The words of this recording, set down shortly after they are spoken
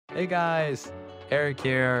Hey guys, Eric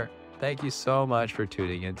here. Thank you so much for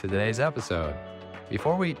tuning in to today's episode.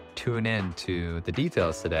 Before we tune in to the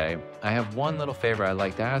details today, I have one little favor I'd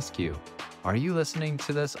like to ask you. Are you listening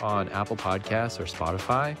to this on Apple Podcasts or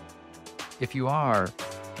Spotify? If you are,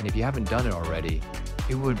 and if you haven't done it already,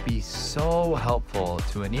 it would be so helpful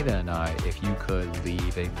to Anita and I if you could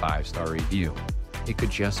leave a 5-star review. It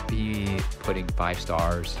could just be putting 5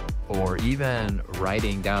 stars or even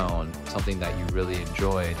writing down something that you really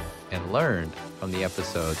enjoyed and learned from the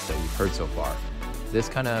episodes that you've heard so far. This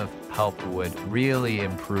kind of help would really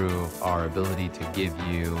improve our ability to give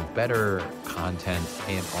you better content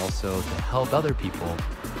and also to help other people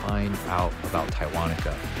find out about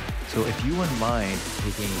Taiwanica. So if you wouldn't mind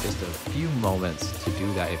taking just a few moments to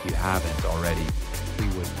do that if you haven't already, we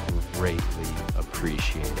would greatly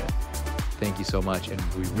appreciate it. Thank you so much, and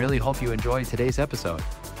we really hope you enjoy today's episode.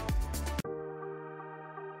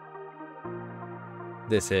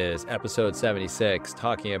 This is episode 76,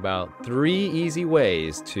 talking about 3 easy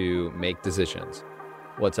ways to make decisions.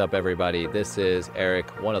 What's up, everybody? This is Eric,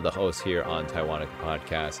 one of the hosts here on Taiwanica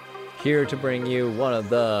Podcast, here to bring you one of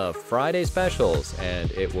the Friday specials, and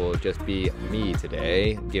it will just be me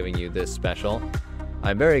today giving you this special.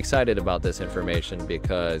 I'm very excited about this information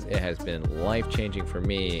because it has been life-changing for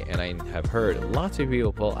me, and I have heard lots of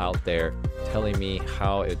people out there telling me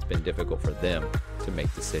how it's been difficult for them to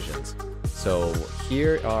make decisions. So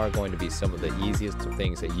here are going to be some of the easiest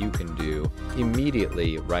things that you can do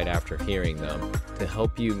immediately right after hearing them to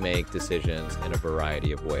help you make decisions in a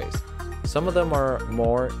variety of ways. Some of them are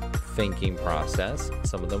more thinking process,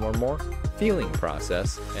 some of them are more feeling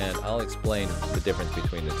process, and I'll explain the difference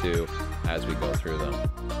between the two as we go through them.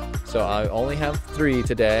 So I only have 3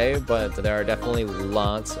 today, but there are definitely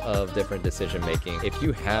lots of different decision making. If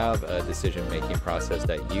you have a decision making process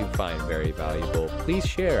that you find very valuable, please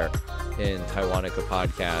share in Taiwanica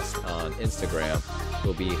Podcast on Instagram.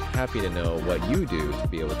 We'll be happy to know what you do to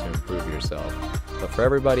be able to improve yourself. But for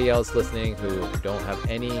everybody else listening who don't have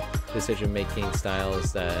any decision-making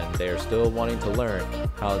styles and they're still wanting to learn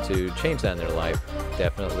how to change that in their life,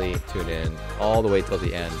 definitely tune in all the way till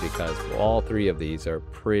the end because all 3 of these are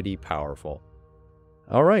pretty powerful.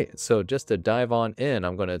 All right, so just to dive on in,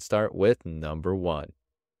 I'm going to start with number 1.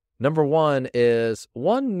 Number 1 is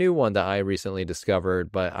one new one that I recently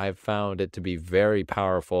discovered, but I've found it to be very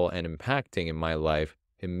powerful and impacting in my life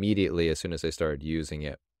immediately as soon as I started using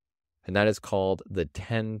it. And that is called the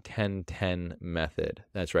 10-10-10 method.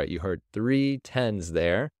 That's right, you heard 3 10s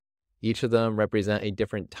there. Each of them represent a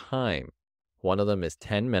different time. One of them is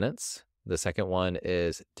 10 minutes, the second one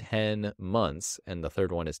is 10 months, and the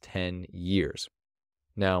third one is 10 years.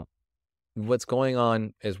 Now, what's going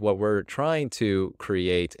on is what we're trying to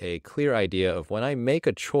create a clear idea of when I make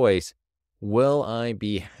a choice, will I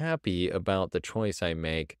be happy about the choice I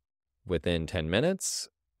make within 10 minutes,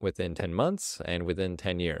 within 10 months, and within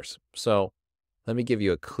 10 years. So let me give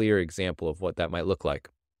you a clear example of what that might look like.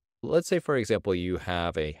 Let's say, for example, you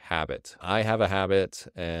have a habit. I have a habit,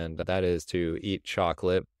 and that is to eat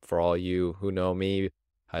chocolate. For all you who know me,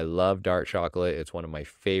 I love dark chocolate. It's one of my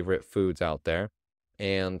favorite foods out there.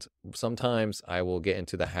 And sometimes I will get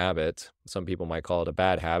into the habit, some people might call it a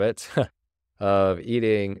bad habit, of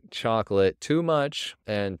eating chocolate too much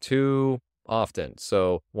and too often.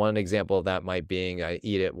 So one example of that might be I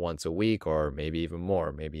eat it once a week or maybe even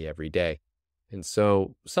more, maybe every day. And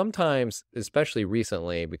so sometimes, especially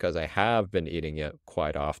recently, because I have been eating it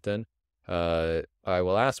quite often, I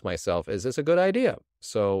will ask myself, is this a good idea?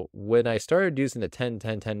 So when I started using the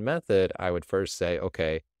 10-10-10 method, I would first say,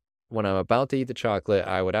 okay, when I'm about to eat the chocolate,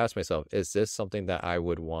 I would ask myself, is this something that I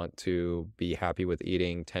would want to be happy with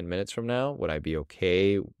eating 10 minutes from now? Would I be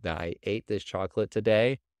okay that I ate this chocolate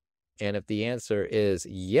today? And if the answer is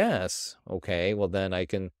yes, okay, well, then I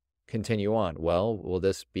can continue on. Well, will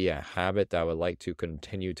this be a habit that I would like to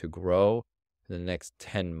continue to grow in the next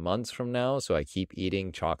 10 months from now? So I keep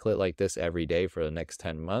eating chocolate like this every day for the next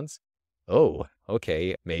 10 months? Oh,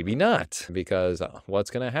 okay, maybe not, because what's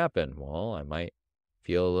going to happen? Well, I might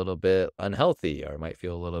feel a little bit unhealthy, or I might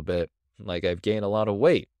feel a little bit like I've gained a lot of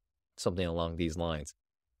weight, something along these lines.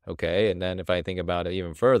 Okay, and then if I think about it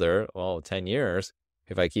even further, well, 10 years,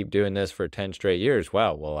 if I keep doing this for 10 straight years,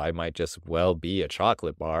 wow, well, I might just well be a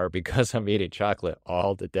chocolate bar because I'm eating chocolate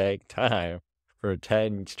all the dang time for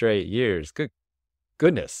 10 straight years.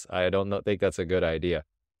 Goodness, I don't think that's a good idea.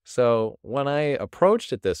 So when I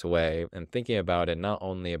approached it this way and thinking about it, not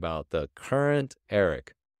only about the current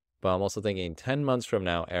Eric, but I'm also thinking 10 months from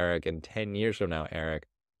now, Eric, and 10 years from now, Eric,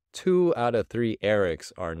 2 out of 3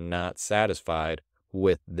 Erics are not satisfied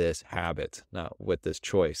with this habit, not with this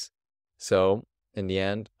choice. So in the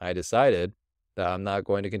end, I decided that I'm not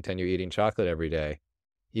going to continue eating chocolate every day.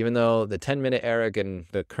 Even though the 10-minute Eric and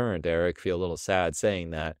the current Eric feel a little sad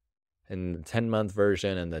saying that, and the 10-month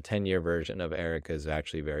version and the 10-year version of Eric is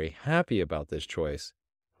actually very happy about this choice.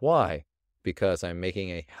 Why? Because I'm making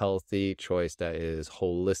a healthy choice that is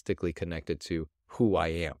holistically connected to who I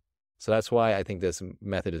am. So that's why I think this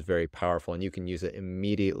method is very powerful, and you can use it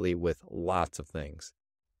immediately with lots of things.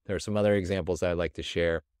 There are some other examples that I'd like to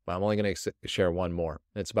share, but I'm only going to share one more.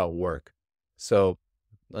 It's about work. So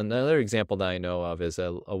another example that I know of is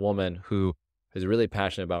a woman who is really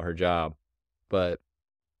passionate about her job, and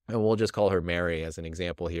we'll just call her Mary as an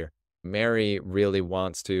example here. Mary really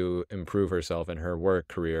wants to improve herself in her work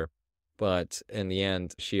career, but in the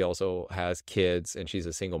end, she also has kids and she's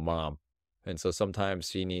a single mom. And so sometimes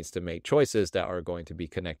she needs to make choices that are going to be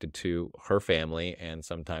connected to her family, and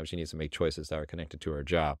sometimes she needs to make choices that are connected to her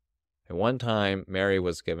job. And one time, Mary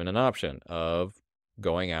was given an option of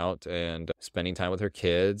going out and spending time with her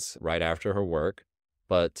kids right after her work,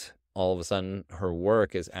 but all of a sudden her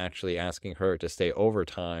work is actually asking her to stay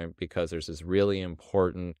overtime because there's this really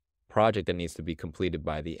important project that needs to be completed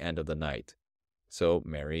by the end of the night. So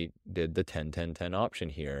Mary did the 10-10-10 option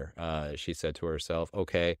here. She said to herself,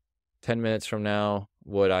 okay, 10 minutes from now,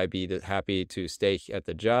 would I be happy to stay at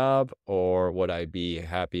the job, or would I be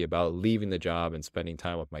happy about leaving the job and spending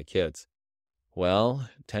time with my kids? Well,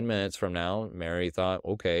 10 minutes from now, Mary thought,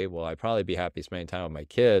 okay, well, I'd probably be happy spending time with my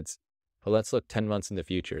kids, but let's look 10 months in the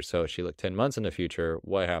future. So she looked 10 months in the future.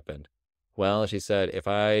 What happened? Well, she said, if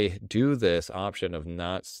I do this option of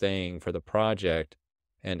not staying for the project,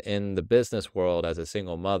 and in the business world as a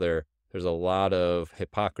single mother, there's a lot of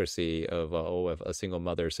hypocrisy of, if a single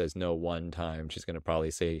mother says no one time, she's going to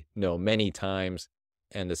probably say no many times.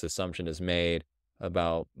 And this assumption is made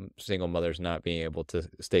about single mothers not being able to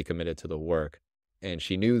stay committed to the work. And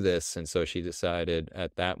she knew this. And so she decided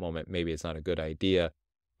at that moment, maybe it's not a good idea.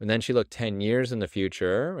 And then she looked 10 years in the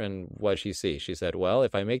future, and what did she see? She said, well,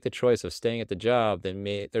 if I make the choice of staying at the job, then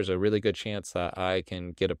there's a really good chance that I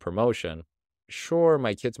can get a promotion. Sure,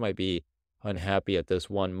 my kids might be unhappy at this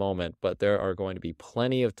one moment, but there are going to be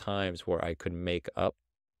plenty of times where I could make up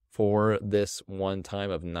for this one time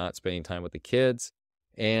of not spending time with the kids.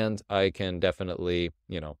 And I can definitely,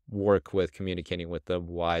 work with communicating with them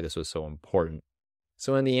why this was so important.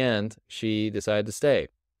 So in the end, she decided to stay.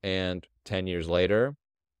 And 10 years later,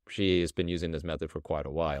 she has been using this method for quite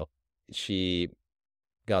a while. She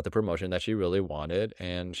got the promotion that she really wanted,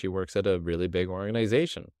 and she works at a really big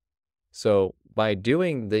organization. So by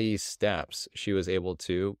doing these steps, she was able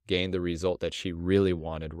to gain the result that she really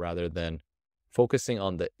wanted rather than focusing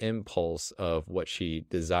on the impulse of what she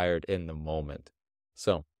desired in the moment.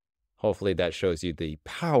 So hopefully that shows you the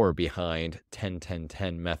power behind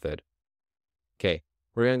 10-10-10 method. Okay,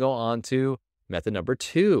 we're going to go on to method number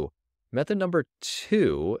 2. Method number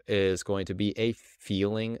 2 is going to be a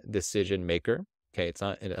feeling decision maker. Okay, it's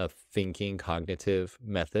not a thinking cognitive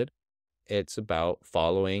method. It's about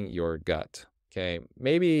following your gut. Okay,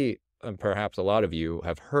 maybe perhaps a lot of you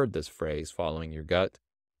have heard this phrase, following your gut.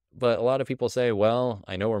 But a lot of people say, well,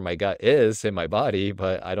 I know where my gut is in my body,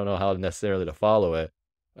 but I don't know how necessarily to follow it.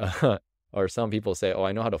 Or some people say, oh,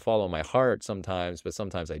 I know how to follow my heart sometimes, but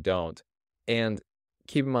sometimes I don't. And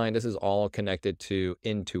keep in mind, this is all connected to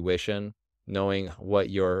intuition, knowing what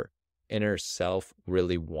your inner self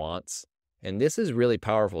really wants. And this is really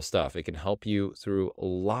powerful stuff. It can help you through a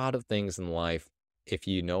lot of things in life if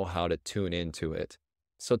you know how to tune into it.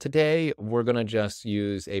 So today, we're going to just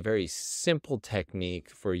use a very simple technique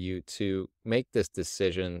for you to make this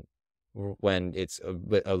decision when it's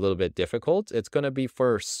a little bit difficult. It's going to be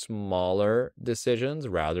for smaller decisions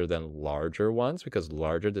rather than larger ones, because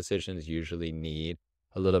larger decisions usually need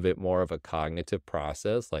a little bit more of a cognitive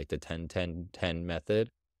process, like the 10-10-10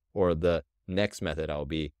 method or the next method I'll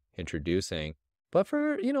be introducing. But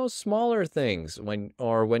for, smaller things, when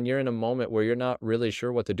you're in a moment where you're not really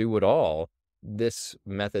sure what to do at all, this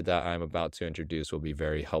method that I'm about to introduce will be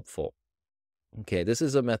very helpful. Okay, this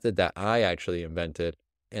is a method that I actually invented,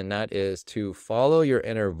 and that is to follow your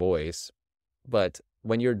inner voice. But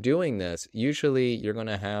when you're doing this, usually you're going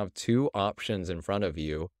to have two options in front of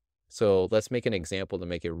you. So let's make an example to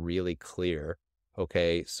make it really clear.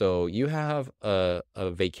 Okay, so you have a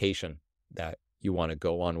vacation that you want to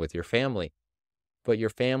go on with your family, but your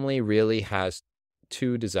family really has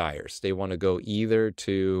two desires. They want to go either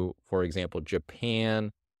to, for example,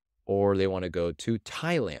 Japan, or they want to go to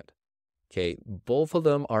Thailand. Okay, both of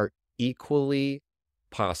them are equally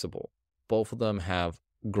possible. Both of them have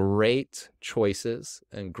great choices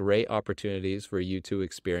and great opportunities for you to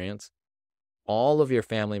experience. All of your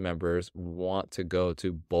family members want to go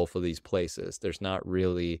to both of these places. There's not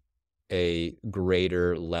really a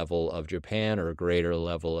greater level of Japan or a greater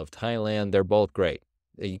level of Thailand. They're both great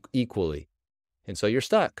equally. And so you're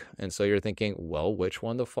stuck. And so you're thinking, well, which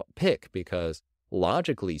one to pick? Because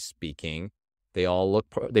logically speaking, they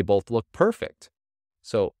both look perfect.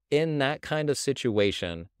 So in that kind of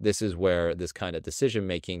situation, this is where this kind of decision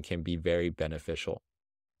making can be very beneficial.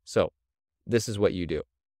 So this is what you do.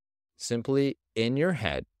 Simply in your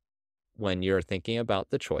head, when you're thinking about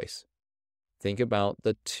the choice, think about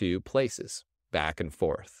the two places, back and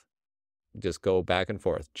forth. Just go back and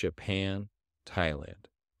forth. Japan, Thailand.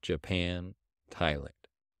 Japan, Thailand.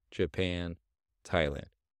 Japan, Thailand.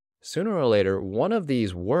 Sooner or later, one of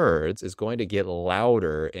these words is going to get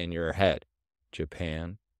louder in your head.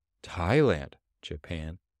 Japan, Thailand.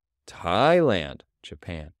 Japan, Thailand.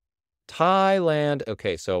 Japan, Thailand.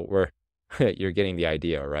 Okay, so you're getting the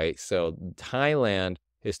idea, right? So Thailand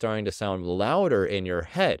is starting to sound louder in your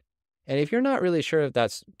head. And if you're not really sure if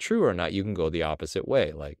that's true or not, you can go the opposite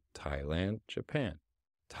way, like Thailand, Japan,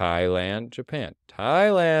 Thailand, Japan,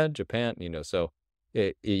 Thailand, Japan, so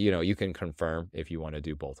you can confirm if you want to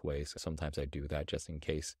do both ways. Sometimes I do that just in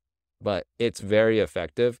case, but it's very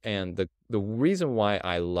effective. And the reason why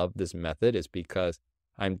I love this method is because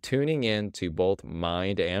I'm tuning in to both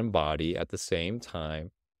mind and body at the same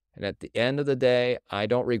time. And at the end of the day, I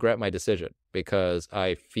don't regret my decision because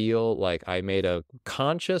I feel like I made a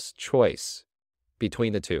conscious choice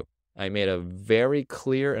between the two. I made a very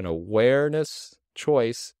clear and awareness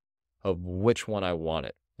choice of which one I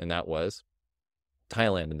wanted. And that was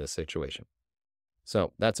Thailand in this situation.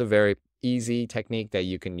 So that's a very easy technique that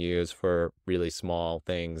you can use for really small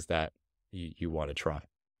things that you want to try.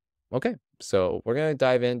 Okay, so we're going to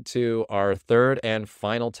dive into our third and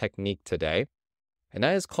final technique today. And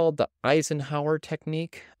that is called the Eisenhower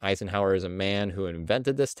Technique. Eisenhower is a man who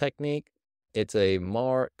invented this technique. It's a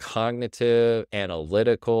more cognitive,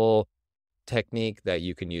 analytical technique that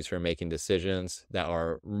you can use for making decisions that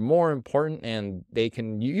are more important, and they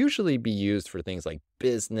can usually be used for things like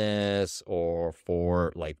business or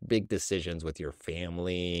for like big decisions with your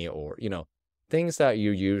family or, things that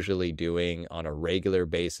you're usually doing on a regular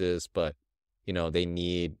basis, but they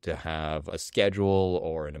need to have a schedule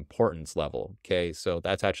or an importance level. Okay, so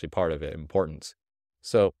that's actually part of it, importance.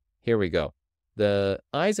 So here we go. The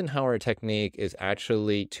Eisenhower Technique is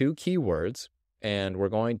actually two keywords, and we're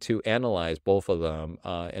going to analyze both of them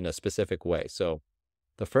in a specific way. So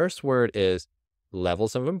the first word is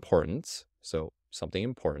levels of importance, so something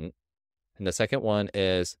important. And the second one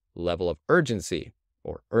is level of urgency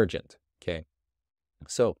or urgent. Okay,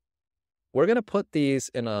 so we're going to put these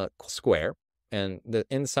in a square. And the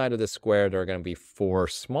inside of the square, there are going to be 4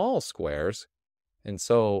 small squares. And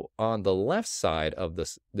so on the left side of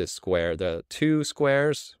this square, the 2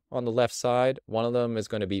 squares on the left side, one of them is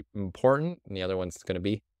going to be important and the other one's going to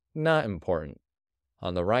be not important.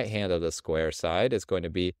 On the right hand of the square side, it's going to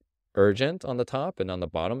be urgent on the top, and on the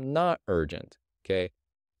bottom, not urgent. Okay,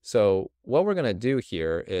 so what we're going to do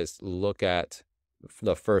here is look at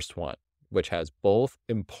the first one, which has both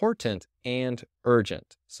important and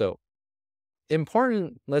urgent. So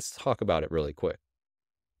important, let's talk about it really quick.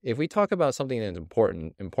 If we talk about something that's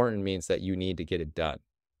important means that you need to get it done,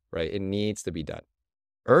 right? It needs to be done.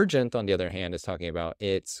 Urgent, on the other hand, is talking about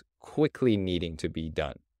it's quickly needing to be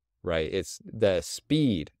done, right? It's the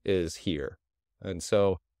speed is here. And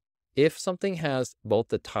so if something has both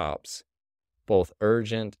the tops, both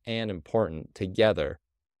urgent and important together,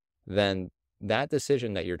 then that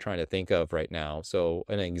decision that you're trying to think of right now, so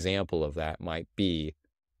an example of that might be,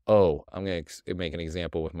 I'm going to make an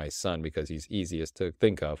example with my son because he's easiest to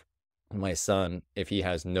think of. My son, if he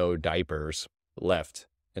has no diapers left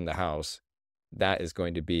in the house, that is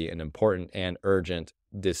going to be an important and urgent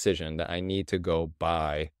decision that I need to go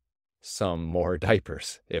buy some more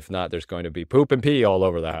diapers. If not, there's going to be poop and pee all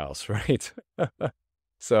over the house, right?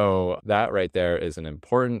 So that right there is an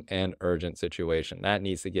important and urgent situation. That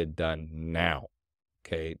needs to get done now.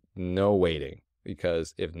 Okay, no waiting.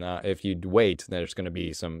 Because if you wait, then there's going to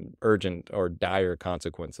be some urgent or dire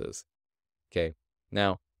consequences. Okay,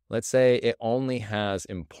 now let's say it only has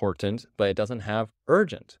important, but it doesn't have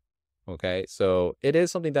urgent. Okay, so it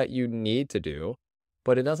is something that you need to do,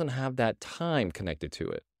 but it doesn't have that time connected to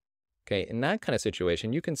it. Okay, in that kind of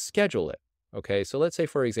situation, you can schedule it. Okay, so let's say,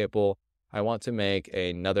 for example, I want to make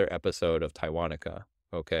another episode of Taiwanica.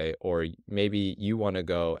 Okay, or maybe you want to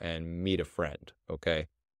go and meet a friend. Okay.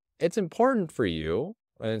 It's important for you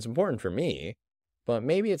and it's important for me, but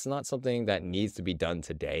maybe it's not something that needs to be done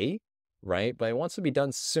today, right? But it wants to be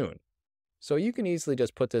done soon. So you can easily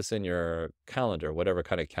just put this in your calendar, whatever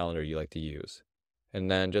kind of calendar you like to use,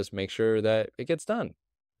 and then just make sure that it gets done.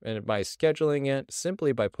 And by scheduling it,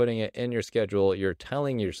 simply by putting it in your schedule, you're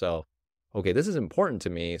telling yourself, okay, this is important to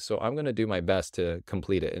me, so I'm going to do my best to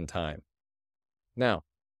complete it in time. Now,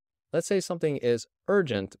 let's say something is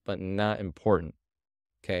urgent but not important,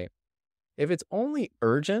 okay? If it's only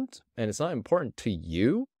urgent and it's not important to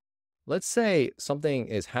you, let's say something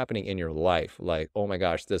is happening in your life, like, oh my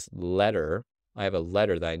gosh, I have a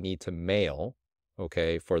letter that I need to mail,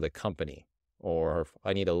 okay, for the company, or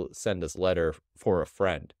I need to send this letter for a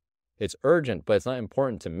friend. It's urgent, but it's not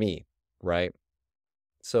important to me, right?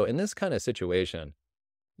 So in this kind of situation,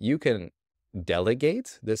 you can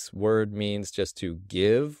delegate. This word means just to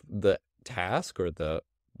give the task or the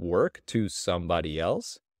work to somebody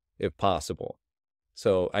else, if possible.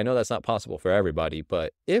 So I know that's not possible for everybody,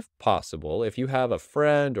 but if possible, if you have a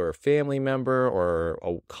friend or a family member or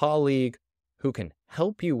a colleague who can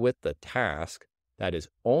help you with the task that is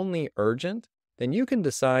only urgent, then you can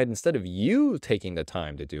decide, instead of you taking the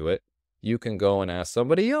time to do it, you can go and ask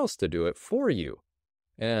somebody else to do it for you.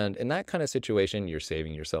 And in that kind of situation, you're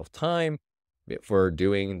saving yourself time for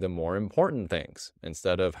doing the more important things,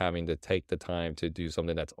 instead of having to take the time to do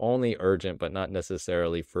something that's only urgent, but not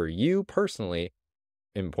necessarily for you personally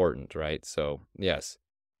important, right? So yes.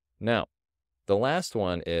 Now, the last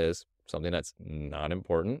one is something that's not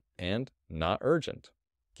important and not urgent,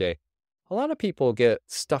 okay? A lot of people get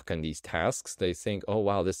stuck in these tasks. They think, oh,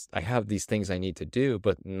 wow, I have these things I need to do,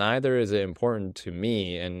 but neither is it important to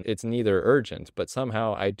me, and it's neither urgent, but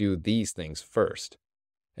somehow I do these things first.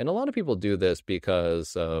 And a lot of people do this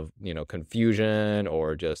because of, confusion,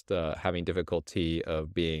 or just having difficulty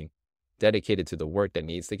of being dedicated to the work that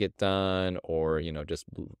needs to get done, or, just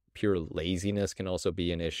pure laziness can also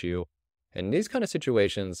be an issue. And these kind of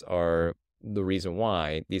situations are the reason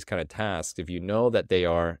why these kind of tasks, if you know that they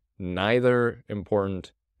are neither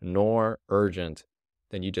important nor urgent,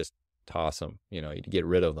 then you just toss them, you get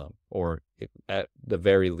rid of them, or at the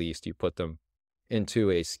very least, you put them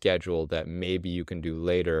into a schedule that maybe you can do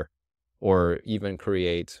later, or even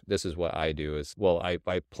this is what I do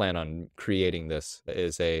I plan on creating this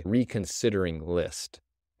as a reconsidering list.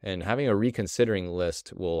 And having a reconsidering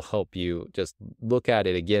list will help you just look at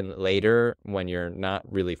it again later when you're not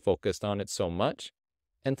really focused on it so much,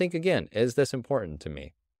 and think again, is this important to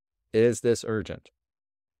me? Is this urgent?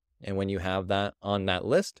 And when you have that on that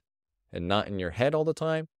list and not in your head all the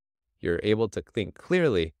time, you're able to think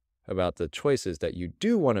clearly about the choices that you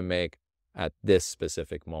do want to make at this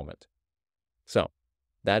specific moment. So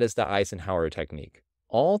that is the Eisenhower technique.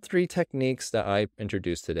 All three techniques that I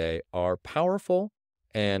introduced today are powerful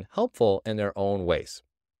and helpful in their own ways.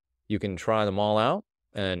 You can try them all out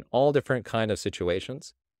in all different kind of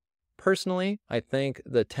situations. Personally, I think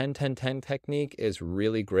the 10-10-10 technique is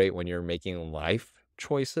really great when you're making life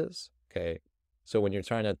choices, okay? So when you're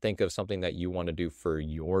trying to think of something that you want to do for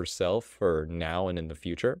yourself for now and in the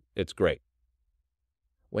future, it's great.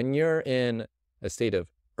 When you're in a state of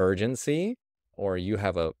urgency, or you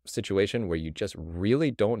have a situation where you just really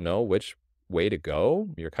don't know which way to go,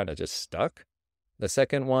 you're kind of just stuck. The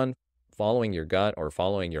second one, following your gut or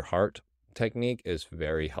following your heart technique, is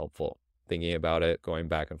very helpful. Thinking about it, going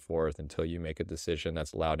back and forth until you make a decision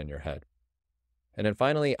that's loud in your head. And then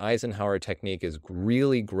finally, Eisenhower technique is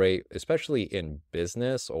really great, especially in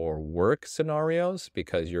business or work scenarios,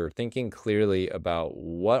 because you're thinking clearly about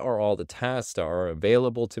what are all the tasks that are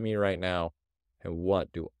available to me right now, and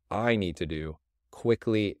what do I need to do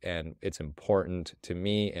quickly, and it's important to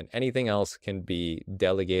me, and anything else can be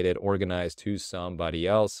delegated, organized to somebody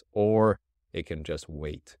else, or it can just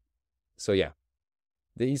wait. So yeah,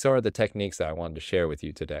 these are the techniques that I wanted to share with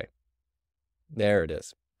you today. There it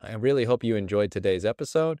is. I really hope you enjoyed today's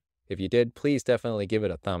episode. If you did, please definitely give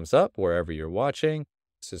it a thumbs up wherever you're watching.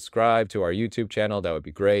 Subscribe to our YouTube channel. That would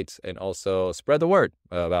be great. And also spread the word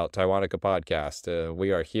about Taiwanica Podcast.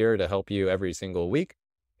 We are here to help you every single week.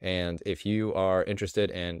 And if you are interested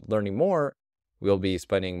in learning more, we'll be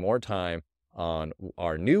spending more time on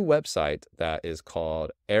our new website that is called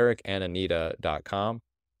ericandonita.com.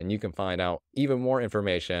 And you can find out even more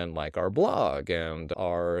information like our blog and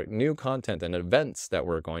our new content and events that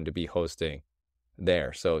we're going to be hosting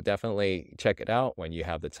there. So definitely check it out when you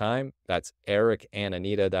have the time. That's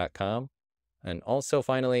ericandonita.com. And also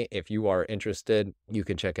finally, if you are interested, you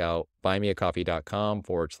can check out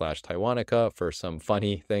buymeacoffee.com/Taiwanica for some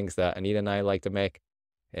funny things that Anita and I like to make,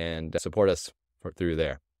 and support us through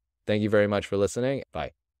there. Thank you very much for listening.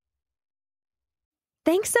 Bye.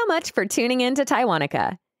 Thanks so much for tuning in to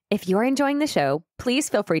Taiwanica. If you're enjoying the show, please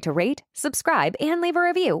feel free to rate, subscribe, and leave a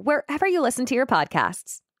review wherever you listen to your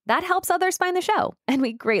podcasts. That helps others find the show, and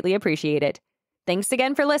we greatly appreciate it. Thanks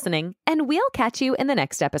again for listening, and we'll catch you in the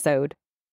next episode.